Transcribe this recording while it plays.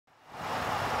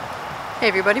Hey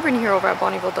everybody, Brittany here over at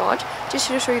Bonnyville Dodge. Just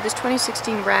here to show you this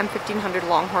 2016 Ram 1500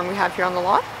 Longhorn we have here on the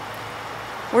lot.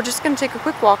 We're just going to take a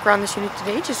quick walk around this unit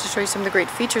today just to show you some of the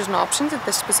great features and options that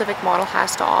this specific model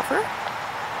has to offer.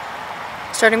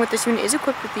 Starting with, this unit is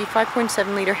equipped with the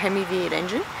 5.7 liter Hemi V8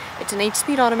 engine. It's an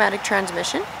 8-speed automatic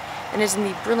transmission and is in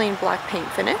the brilliant black paint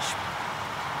finish.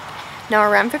 Now, our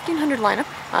Ram 1500 lineup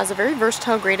is a very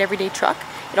versatile, great everyday truck.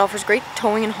 It offers great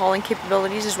towing and hauling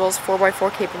capabilities as well as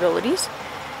 4x4 capabilities,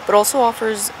 but also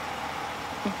offers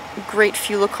great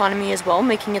fuel economy as well,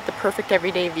 making it the perfect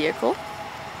everyday vehicle.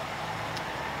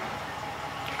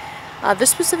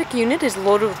 This specific unit is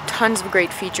loaded with tons of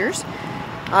great features.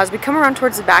 As we come around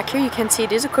towards the back here, you can see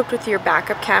it is equipped with your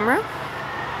backup camera,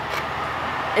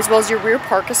 as well as your rear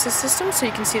park assist system, so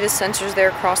you can see the sensors there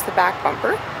across the back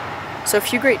bumper. So a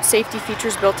few great safety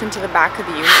features built into the back of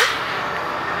the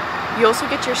unit. You also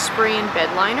get your spray and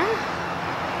bed liner.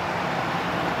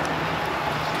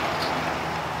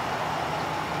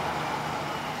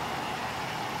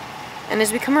 And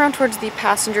as we come around towards the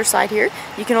passenger side here,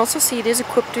 you can also see it is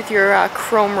equipped with your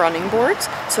chrome running boards,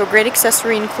 so a great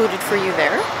accessory included for you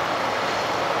there.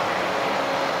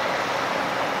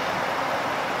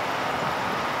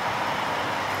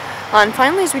 And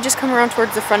finally, as we just come around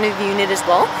towards the front of the unit as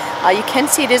well, you can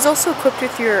see it is also equipped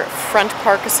with your front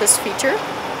park assist feature.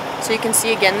 So you can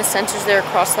see again the sensors there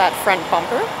across that front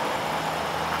bumper.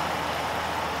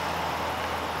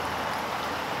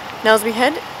 Now as we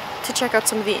head to check out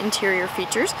some of the interior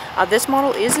features, this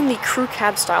model is in the crew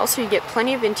cab style, so you get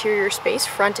plenty of interior space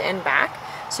front and back.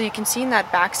 So you can see in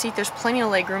that back seat there's plenty of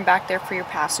legroom back there for your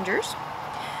passengers.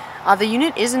 The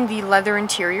unit is in the leather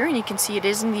interior, and you can see it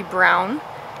is in the brown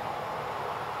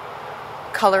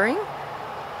coloring.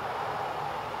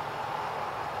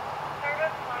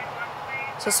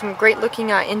 So some great looking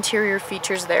interior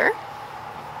features there.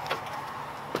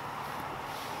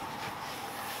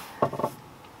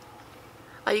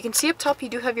 You can see up top you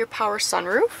do have your power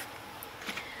sunroof.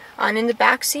 And in the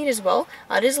back seat as well,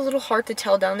 it is a little hard to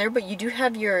tell down there, but you do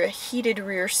have your heated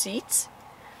rear seats.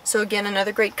 So again,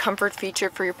 another great comfort feature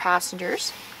for your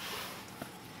passengers.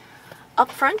 Up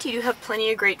front you do have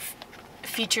plenty of great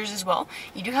features as well.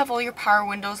 You do have all your power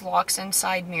windows, locks, and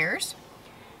side mirrors.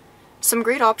 Some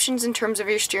great options in terms of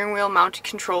your steering wheel mounted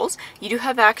controls. You do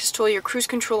have access to all your cruise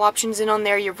control options in on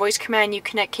there, your voice command, you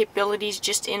connect capabilities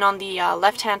just in on the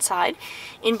left hand side.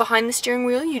 In behind the steering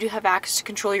wheel you do have access to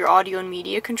control your audio and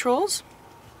media controls.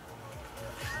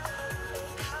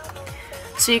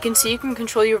 So you can see you can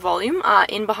control your volume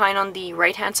in behind on the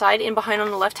right hand side. In behind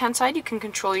on the left hand side you can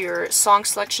control your song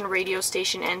selection, radio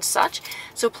station, and such.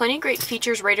 So plenty of great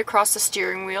features right across the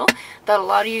steering wheel that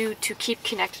allow you to keep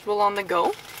connected while on the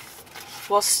go,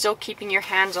 while still keeping your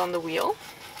hands on the wheel.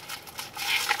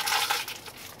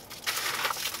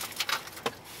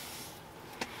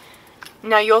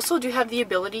 Now you also do have the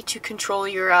ability to control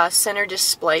your center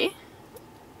display.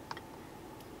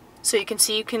 So you can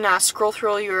see you can scroll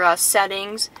through all your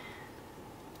settings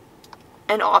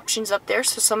and options up there.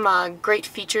 So some great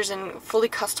features and fully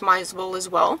customizable as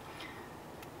well.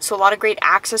 So a lot of great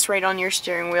access right on your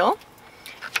steering wheel.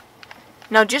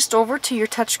 Now just over to your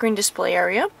touchscreen display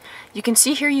area, you can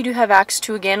see here you do have access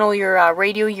to, again, all your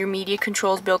radio, your media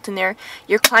controls built in there.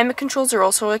 Your climate controls are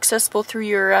also accessible through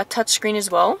your touchscreen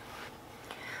as well.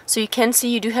 So you can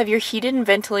see you do have your heated and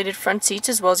ventilated front seats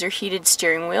as well as your heated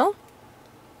steering wheel.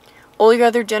 All your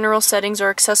other general settings are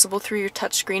accessible through your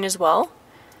touchscreen as well.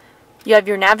 You have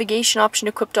your navigation option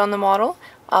equipped on the model.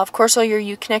 Of course, all your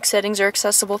Uconnect settings are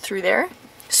accessible through there.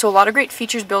 So a lot of great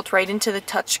features built right into the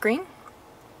touchscreen.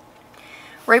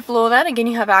 Right below that, again,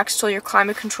 you have access to all your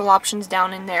climate control options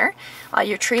down in there.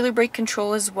 Your trailer brake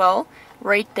control as well,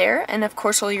 right there. And of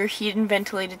course, all your heated and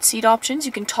ventilated seat options.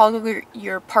 You can toggle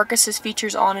your park assist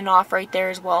features on and off right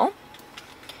there as well.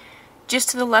 Just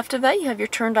to the left of that, you have your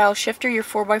turn dial shifter, your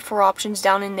 4x4 options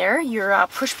down in there, your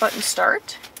push button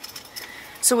start.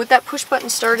 So with that push button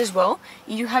start as well,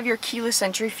 you do have your keyless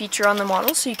entry feature on the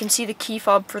model, so you can see the key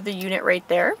fob for the unit right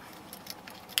there.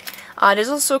 It is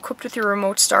also equipped with your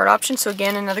remote start option, so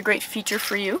again, another great feature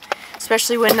for you,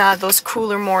 especially when those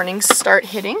cooler mornings start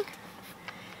hitting.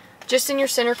 Just in your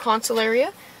center console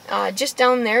area, just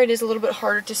down there, it is a little bit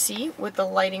harder to see with the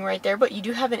lighting right there, but you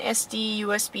do have an SD,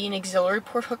 USB, and auxiliary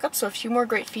port hookup, so a few more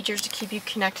great features to keep you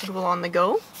connected while on the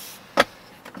go.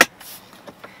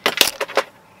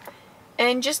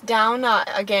 And just down,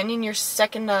 again, in your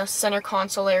second center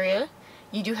console area,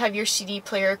 you do have your CD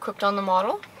player equipped on the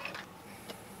model.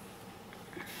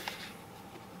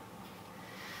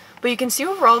 But you can see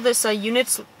overall this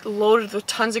unit's loaded with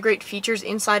tons of great features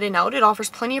inside and out. It offers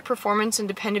plenty of performance and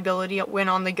dependability when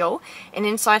on the go, and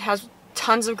inside has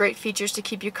Tons of great features to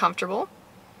keep you comfortable,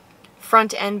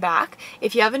 front and back.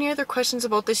 If you have any other questions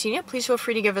about this unit, please feel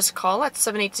free to give us a call at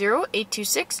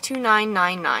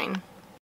 780-826-2999.